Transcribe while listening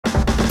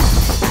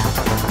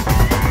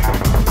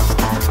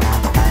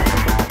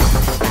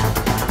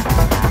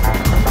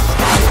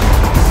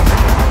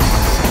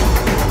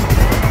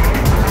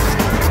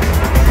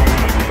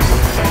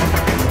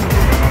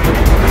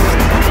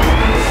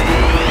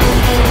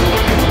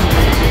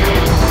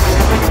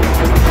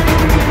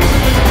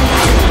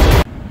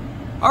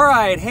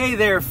right, hey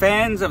there,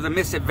 fans of the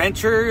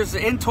misadventures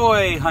in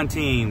toy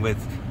hunting with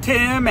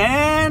Tim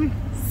and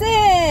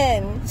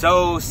Sin.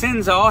 So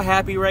Sin's all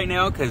happy right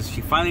now because she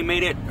finally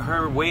made it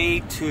her way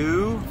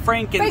to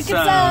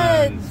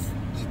Frankenson's.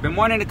 She's been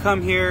wanting to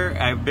come here.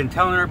 I've been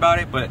telling her about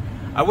it, but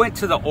I went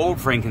to the old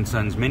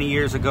Frankenson's many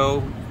years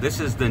ago. This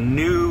is the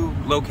new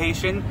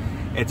location.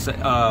 It's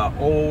an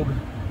old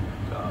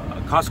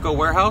Costco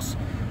warehouse.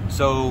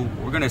 So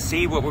we're gonna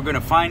see what we're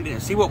gonna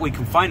find, see what we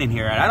can find in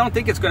here. And I don't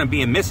think it's gonna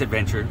be a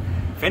misadventure.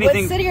 If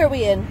anything, what city are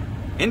we in?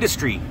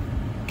 Industry,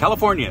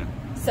 California.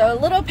 So a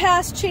little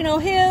past Chino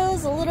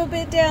Hills, a little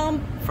bit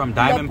down from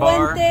Diamond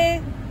Bar.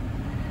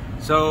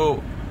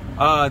 So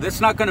this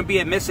is not gonna be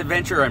a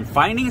misadventure in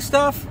finding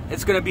stuff.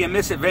 It's gonna be a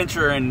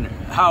misadventure in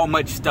how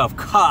much stuff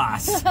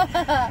costs.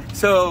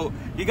 So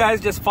you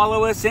guys just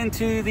follow us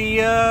into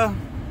the,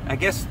 I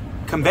guess,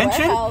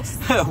 convention?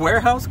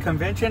 Warehouse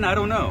convention? I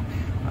don't know.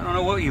 I don't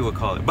know what you would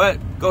call it, but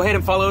go ahead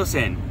and follow us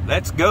in.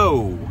 Let's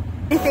go.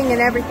 Anything and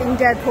everything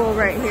Deadpool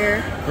right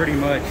here. Pretty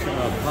much.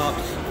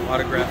 Pops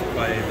autographed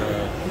by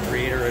the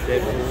creator of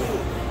Deadpool,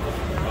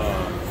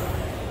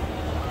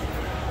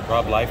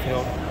 Rob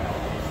Liefeld.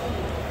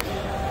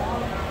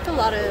 A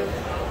lot of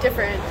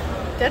different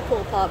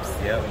Deadpool pops.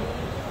 Yep.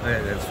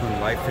 That's when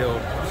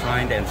Liefeld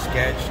signed and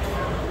sketched.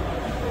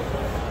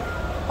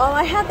 Oh,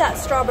 I had that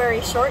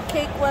strawberry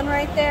shortcake one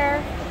right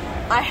there.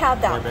 I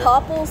had that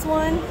Popples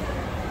one.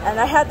 And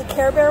I had the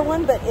Care Bear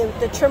one, but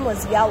the trim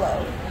was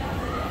yellow.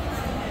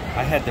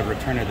 I had the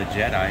Return of the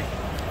Jedi.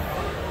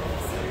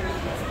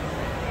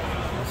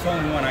 That's the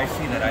only one I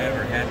see that I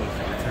ever had was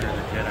the Return of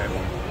the Jedi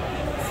one.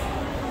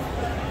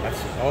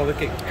 Oh,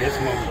 look at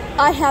Gizmo.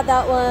 I had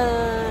that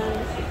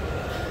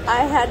one.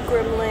 I had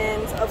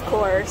Gremlins, of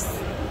course.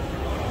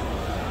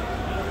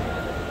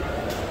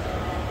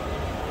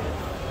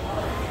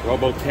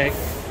 Robotech.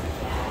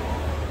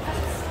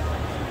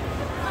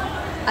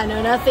 I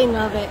know nothing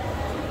of it.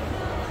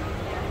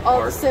 All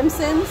Mark. The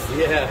Simpsons?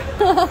 Yeah.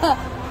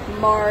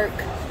 Mark.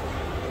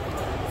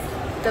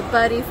 The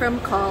buddy from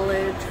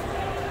college.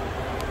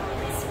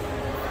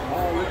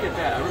 Oh, look at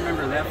that. I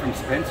remember that from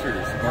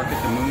Spencer's. Mark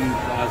at the Moon,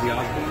 Ozzy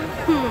Osbourne.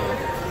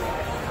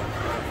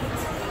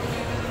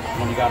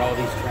 And you got all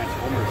these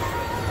Transformers.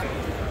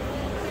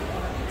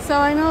 So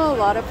I know a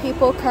lot of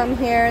people come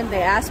here and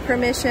they ask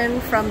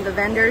permission from the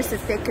vendors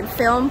if they can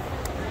film.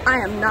 I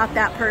am not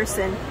that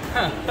person.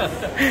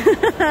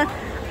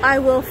 I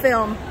will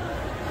film.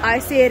 I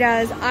see it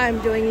as I'm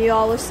doing you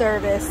all a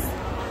service,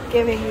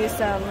 giving you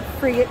some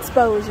free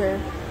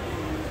exposure.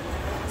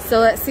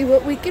 So let's see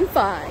what we can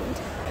find.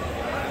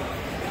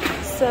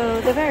 So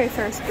the very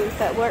first booth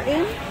that we're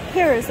in,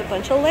 here is a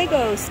bunch of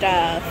Lego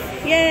stuff.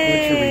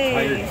 Yay!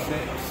 Retired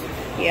sets.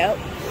 Yep.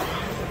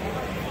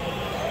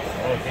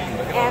 Oh, dang,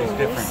 look at all those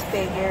different loose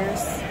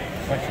figures.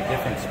 A bunch of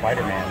different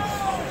Spider-Mans.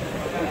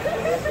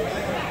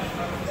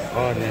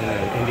 Oh, and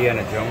then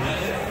Indiana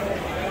Jones.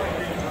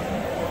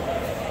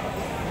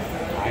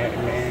 Iron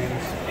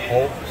Man's,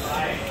 Hulk's.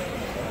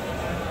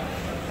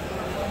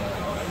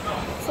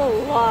 It's a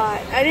lot.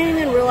 I didn't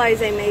even realize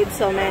they made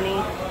so many.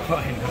 Oh,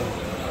 I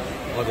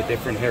know. All the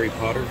different Harry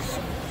Potters.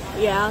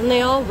 Yeah, and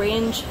they all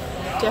range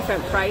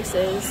different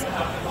prices.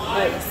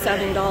 Like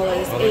 $7,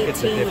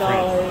 $18.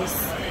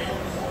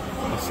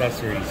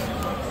 Accessories.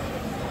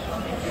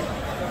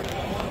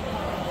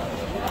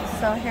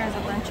 So here's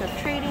a bunch of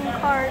trading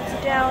cards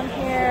down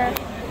here.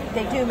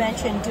 They do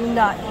mention do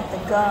not eat the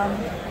gum.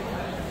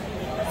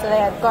 So they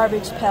had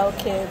Garbage Pail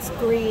Kids,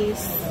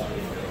 Grease,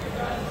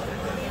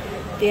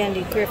 The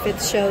Andy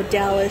Griffith Show,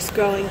 Dallas,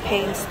 Growing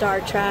Pains, Star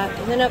Trek.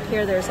 And then up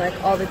here there's like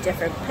all the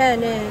different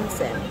pennants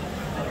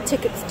and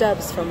ticket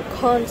stubs from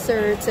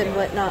concerts and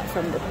whatnot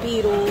from the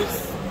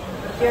Beatles.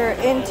 If you're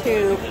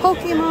into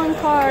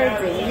Pokemon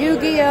cards and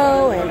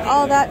Yu-Gi-Oh! And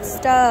all that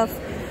stuff,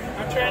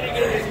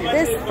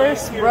 this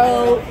first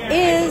row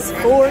is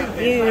for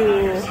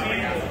you.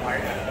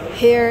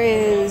 Here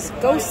is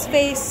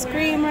Ghostface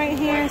Scream right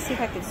here. See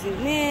if I can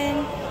zoom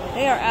in.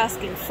 They are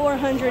asking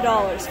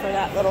 $400 for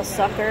that little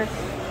sucker.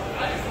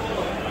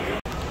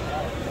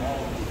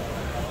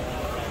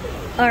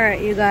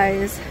 Alright, you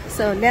guys.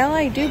 So now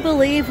I do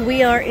believe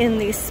we are in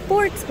the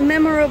sports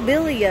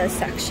memorabilia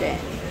section.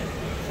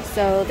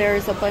 So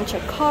there's a bunch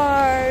of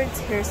cards.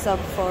 Here's some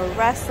for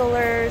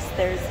wrestlers.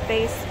 There's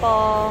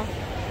baseball.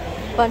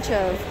 Bunch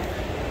of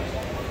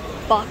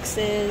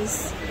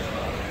boxes.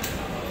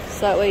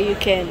 So that way you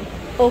can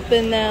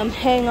open them,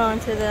 hang on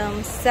to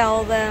them,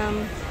 sell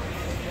them.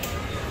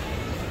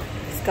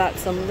 It's got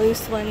some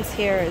loose ones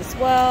here as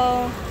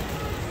well.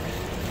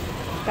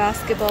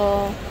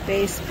 Basketball,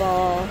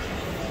 baseball,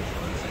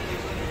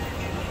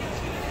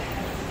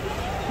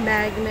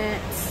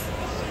 magnets.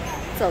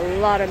 It's a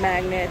lot of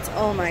magnets.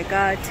 Oh my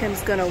God,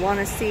 Tim's gonna want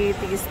to see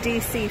these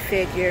DC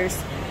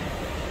figures.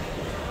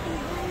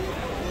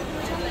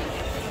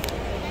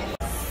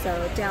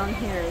 So down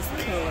here is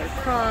Killer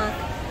Croc,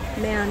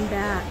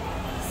 Man-Bat,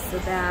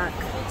 Sabak,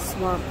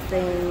 Swamp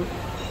Thing,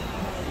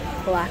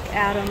 Black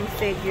Adam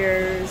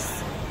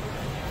figures,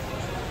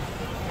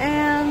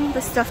 and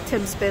the stuff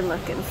Tim's been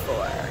looking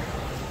for.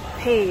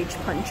 page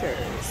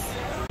punchers.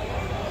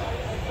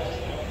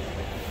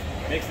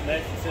 Makes it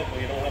nice and simple.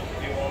 You don't have to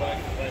do all that,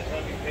 because by the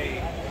time you pay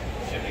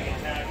shipping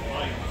and tax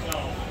by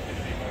yourself, it's going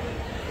to be more.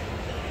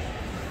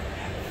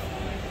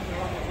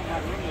 My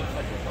room looks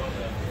like a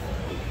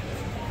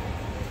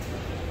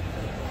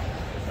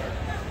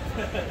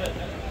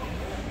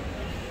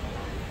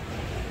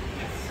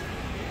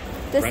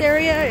This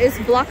area is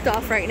blocked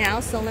off right now,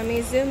 so let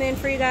me zoom in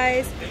for you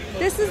guys.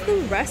 This is the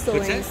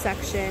wrestling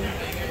section.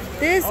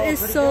 This is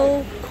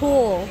so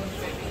cool.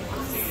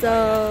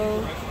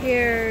 So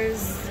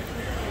here's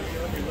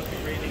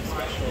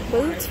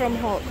boots from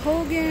Hulk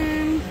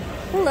Hogan.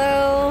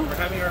 Hello. We're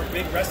having our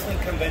big wrestling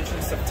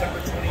convention September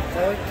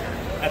 24th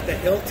at the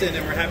Hilton,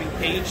 and we're having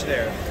Paige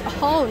there.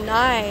 Oh,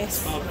 nice.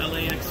 It's called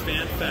LAX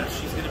Fan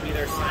Fest. She's going to be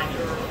there signing.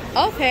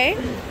 Okay.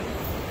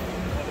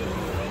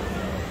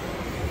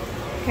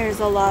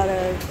 Here's a lot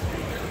of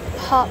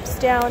pops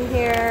down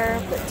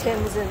here, but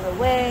Tim's in the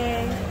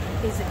way.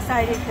 He's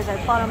excited because I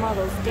bought him all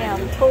those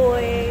damn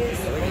toys.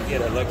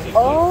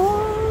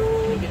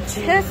 Oh,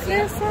 check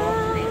this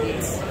out.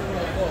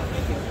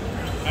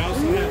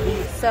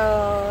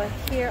 So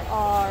here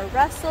are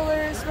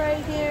wrestlers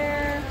right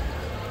here.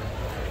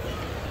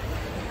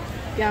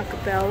 Bianca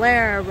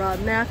Belair, Rob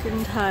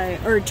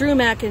McIntyre, or Drew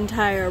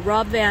McIntyre,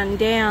 Rob Van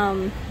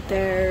Dam.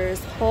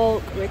 There's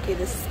Hulk, Ricky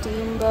the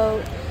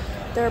Steamboat.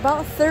 They're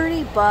about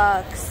 30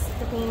 bucks.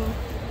 I mean,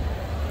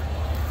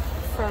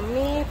 for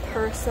me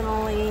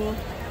personally,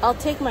 I'll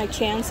take my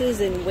chances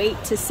and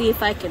wait to see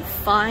if I can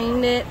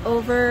find it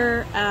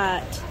over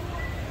at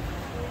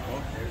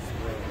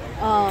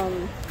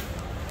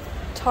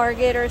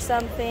Target or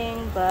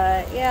something,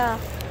 but yeah.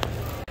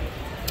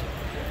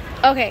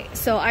 Okay,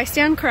 so I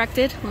stand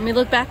corrected. Let me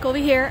look back over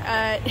here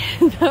at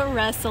the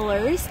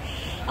wrestlers.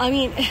 I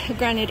mean,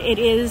 granted, it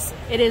is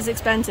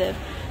expensive.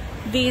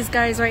 These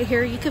guys right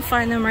here, you can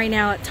find them right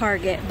now at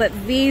Target, but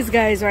these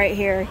guys right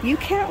here, you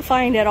can't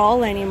find at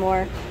all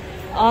anymore.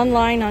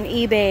 Online on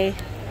eBay,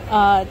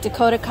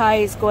 Dakota Kai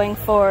is going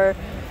for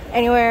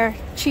anywhere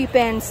cheap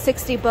end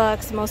 60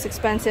 bucks. Most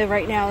expensive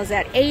right now is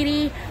at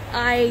 80.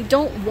 I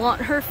don't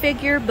want her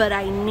figure, but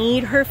I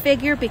need her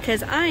figure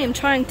because I am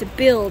trying to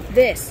build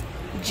this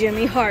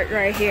Jimmy Hart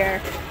right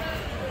here.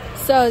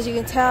 So as you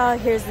can tell,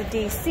 here's the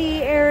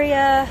DC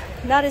area.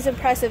 Not as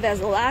impressive as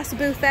the last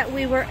booth that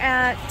we were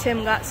at.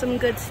 Tim got some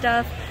good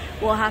stuff.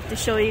 We'll have to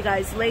show you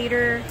guys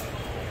later.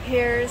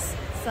 Here's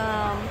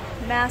some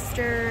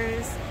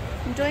Masters.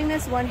 I'm doing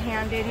this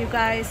one-handed, you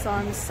guys, so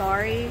I'm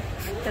sorry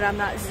that I'm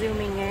not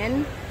zooming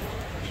in.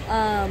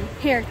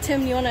 Here,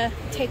 Tim, you want to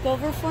take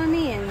over for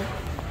me and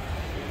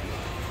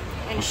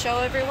show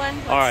everyone?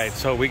 All right,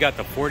 so we got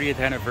the 40th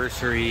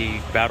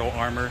anniversary Battle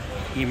Armor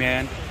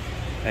He-Man,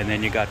 and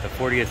then you got the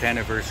 40th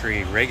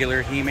anniversary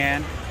regular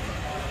He-Man,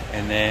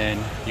 and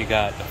then you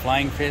got the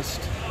Flying Fist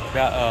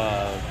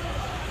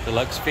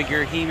deluxe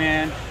figure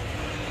He-Man,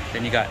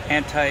 then you got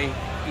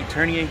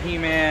Anti-Eternia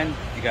He-Man,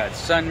 you got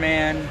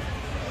Sunman,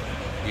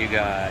 you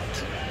got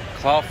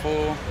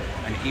Clawful,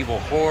 an Evil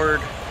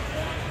Horde,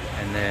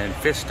 and then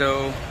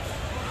Fisto,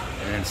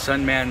 and then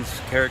Sunman's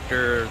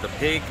character, the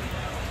Pig,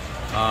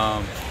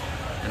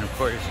 and of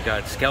course you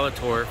got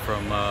Skeletor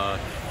from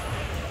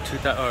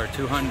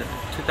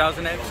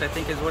 2000X, I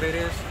think is what it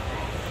is,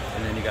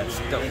 and then you got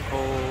Stone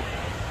Cold,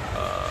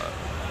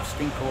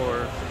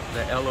 Stinkor,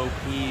 the LOP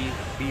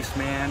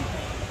Beastman,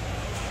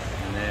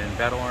 and then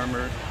Battle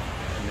Armor,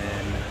 and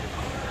then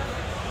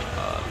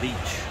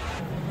Leech.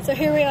 So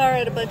here we are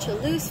at a bunch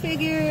of loose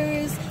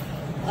figures.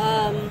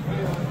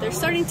 They're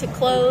starting to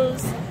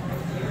close,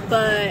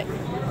 but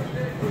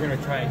we're gonna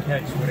try and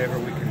catch whatever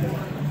we can.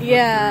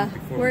 Yeah,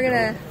 we're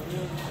gonna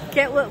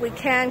get what we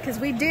can because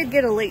we did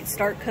get a late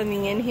start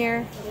coming in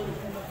here.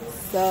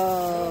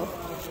 So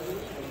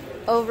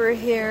over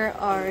here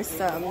are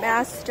some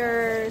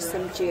Masters,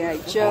 some G.I.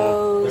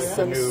 Joes,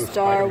 some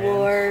Star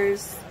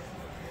Wars.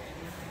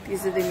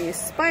 These are the new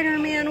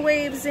Spider-Man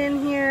waves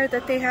in here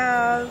that they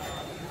have.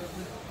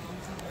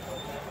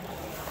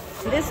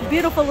 This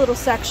beautiful little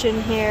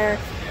section here,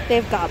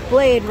 they've got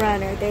Blade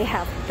Runner, they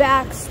have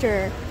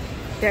Baxter,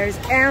 there's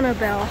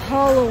Annabelle,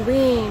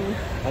 Halloween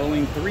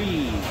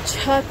 3,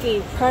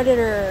 Chucky,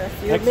 Predator,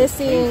 if you're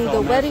missing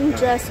the wedding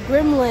dress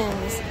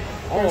Gremlins,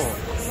 there's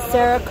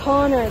Sarah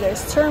Connor,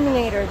 there's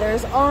Terminator,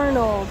 there's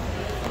Arnold.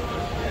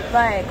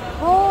 Like,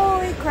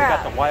 holy crap.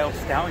 We got the Wild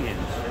Stallions.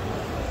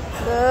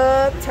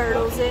 Look,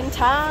 Turtles in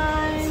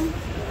Time,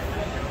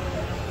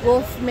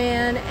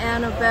 Wolfman,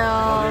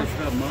 Annabelle,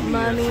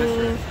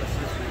 Mummy.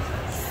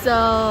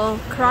 So,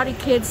 Karate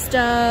Kid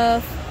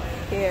stuff.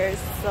 Here's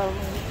some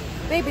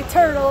baby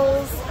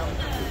turtles.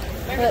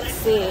 Let's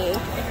see.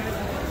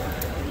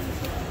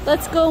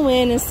 Let's go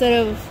in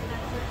instead of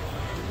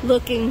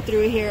looking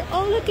through here.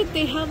 Oh, look at,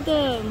 they have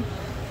the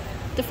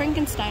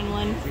Frankenstein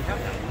one.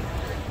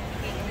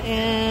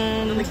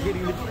 And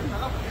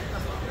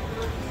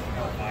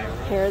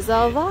here's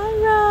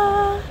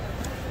Elvira.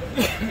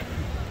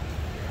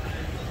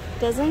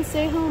 Doesn't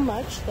say how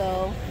much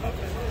though.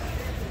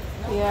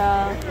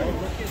 Yeah.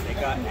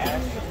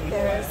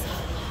 There's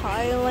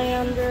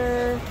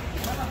Highlander,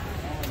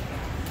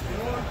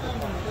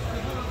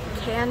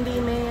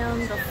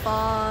 Candyman, the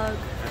Fog.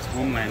 That's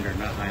Homelander,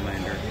 not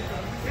Highlander.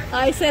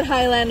 I said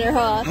Highlander,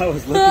 huh? I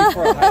was looking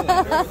for a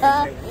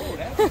Highlander.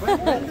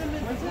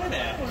 Where's that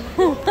at?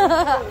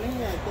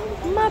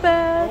 My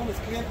bad.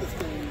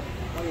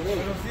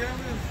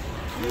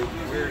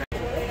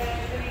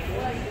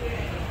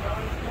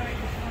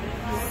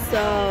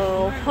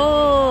 So,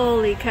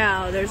 holy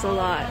cow, there's a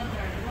lot.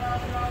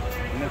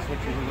 And that's what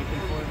you were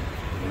looking for?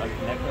 Like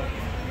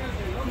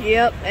NECA?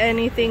 Yep,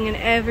 anything and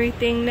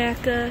everything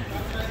NECA.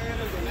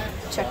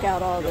 Check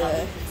out all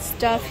the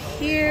stuff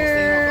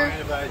here.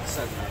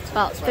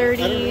 About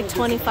 $30,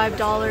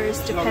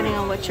 $25 depending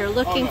on what you're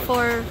looking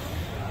for.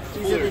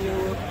 These are the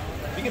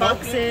new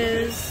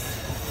boxes.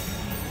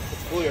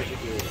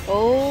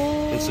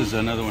 Oh, This is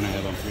another one I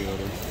have on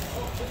pre-order.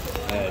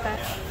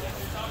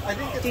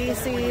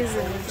 DC's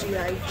and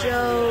G.I.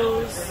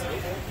 Joe's.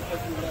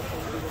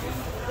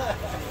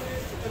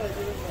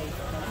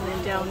 And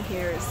then down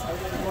here is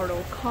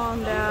Mortal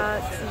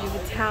Kombat. So you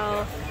can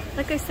tell,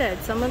 like I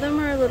said, some of them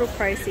are a little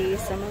pricey,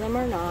 some of them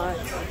are not,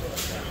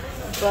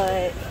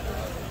 but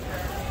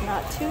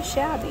not too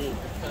shabby.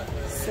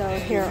 So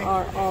here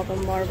are all the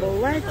Marvel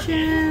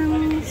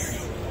Legends.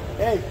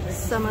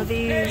 Some of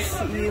these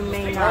you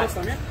may not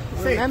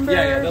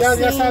remember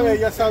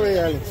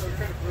seeing.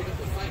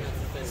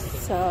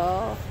 So,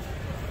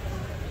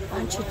 a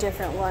bunch of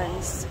different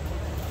ones.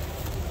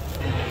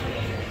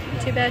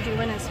 Too bad you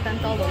went and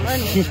spent all the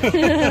money.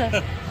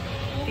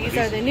 These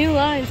are the new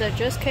lines that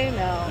just came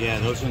out. Yeah,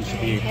 those ones should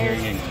be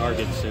appearing in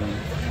Target soon.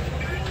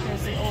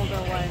 Here's the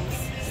older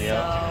ones.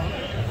 Yep. So,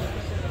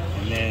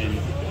 And then...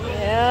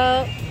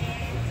 yep.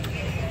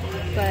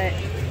 But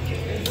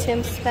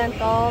Tim spent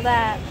all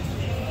that.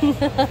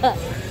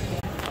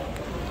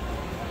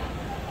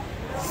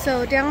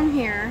 So down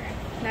here,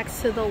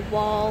 next to the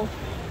wall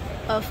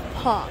of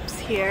Pops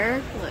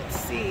here, let's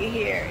see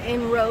here,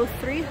 in row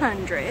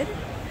 300,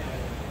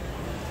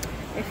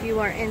 if you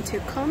are into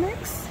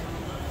comics,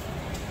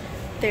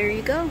 there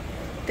you go.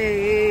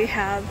 They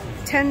have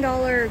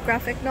 $10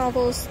 graphic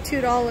novels,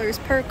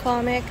 $2 per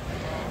comic,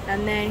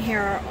 and then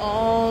here are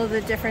all the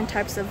different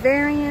types of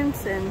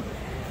variants and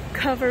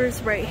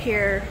covers right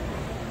here.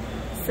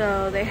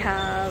 So they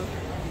have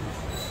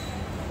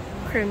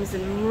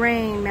Crimson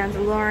Reign,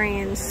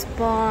 Mandalorian,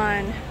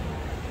 Spawn.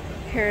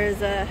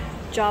 Here's a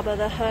Jabba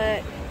the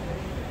Hutt,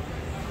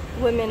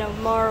 Women of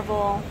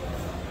Marvel.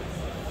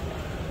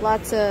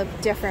 Lots of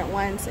different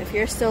ones. If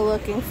you're still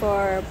looking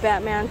for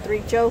Batman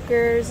 3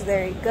 Jokers,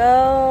 there you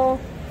go.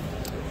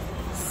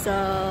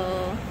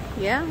 So,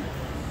 yeah.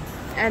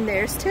 And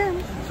there's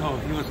Tim. So,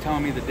 he was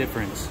telling me the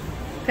difference.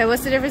 Okay,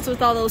 what's the difference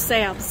with all those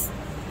Sams?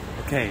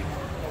 Okay.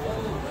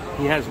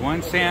 He has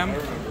one Sam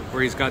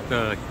where he's got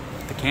the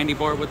candy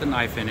bar with a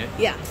knife in it.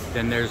 Yeah.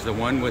 Then there's the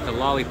one with the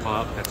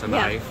lollipop, that's a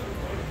knife.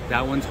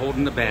 That one's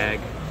holding the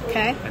bag.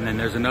 Okay. And then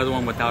there's another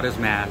one without his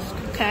mask.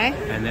 Okay.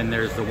 And then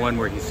there's the one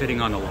where he's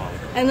sitting on a log.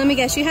 And let me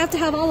guess, you have to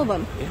have all of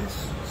them.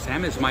 Yes.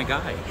 Sam is my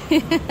guy.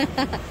 And he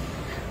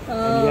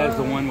has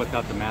the one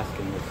without the mask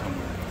in there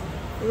somewhere.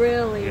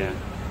 Really? Yeah.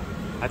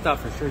 I thought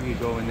for sure you'd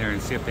go in there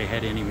and see if they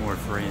had any more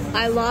friends.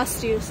 I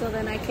lost you, so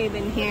then I came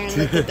in here and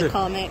looked at the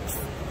comics.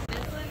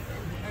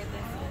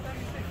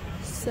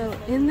 So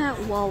in that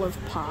wall of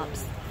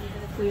Pops,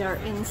 we are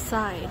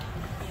inside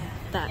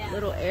that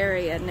little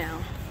area now.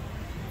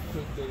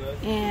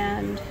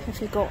 And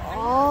if you go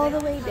all the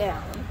way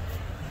down,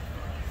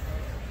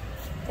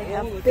 they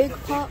have big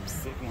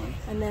Pops,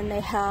 and then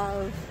they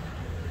have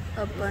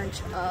a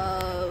bunch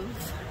of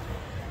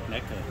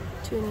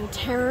Twin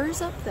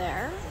Terrors up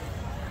there,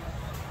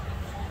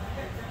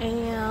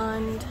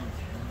 and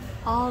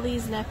all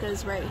these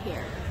NECAs right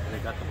here. They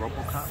got the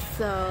RoboCop.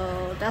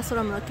 So that's what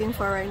I'm looking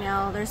for right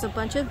now. There's a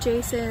bunch of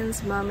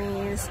Jasons,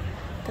 Mummies,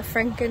 the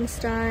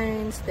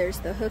Frankensteins, there's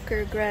the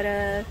Hooker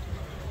Greta,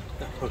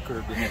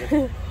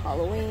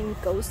 Halloween,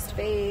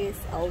 Ghostface,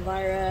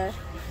 Elvira,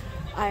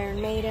 Iron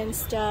Maiden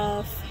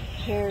stuff.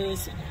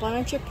 Here's a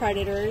bunch of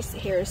Predators.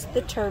 Here's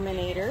the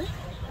Terminator.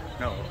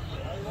 No.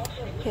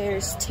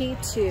 Here's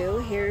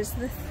T2. Here's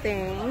the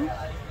Thing.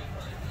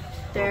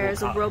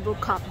 There's a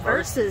RoboCop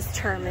versus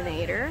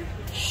Terminator.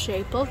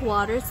 Shape of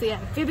Water. It's the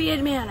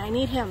Amphibian Man. I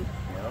need him.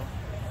 Yeah.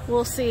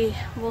 We'll see.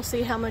 We'll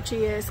see how much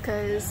he is,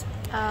 because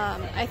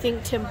I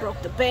think Tim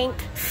broke the bank.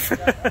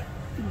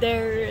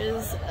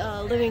 There's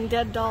a Living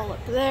Dead doll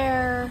up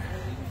there.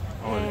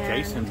 Oh, the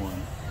Jason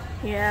one.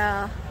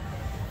 Yeah.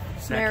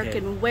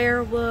 American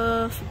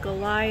Werewolf,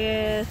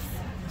 Goliath,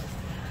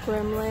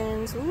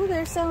 Gremlins. Ooh,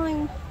 they're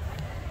selling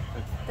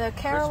the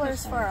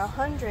Carolers for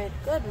 $100.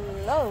 Good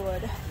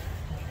Lord.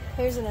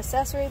 Here's an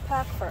accessory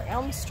pack for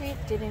Elm Street.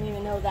 Didn't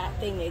even know that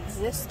thing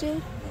existed.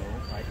 No,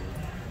 I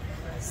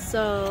did.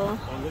 So,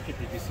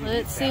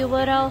 let's see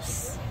what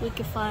else we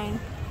can find.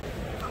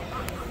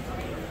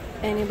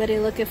 Anybody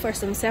looking for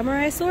some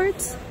samurai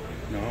swords?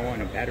 No, I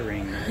want a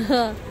batarang.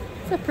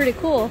 That's pretty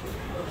cool.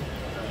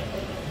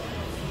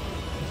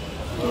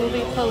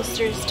 Movie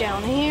posters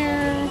down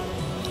here.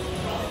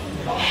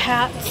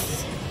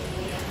 Hats.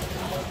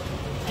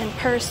 And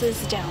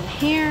purses down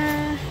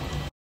here.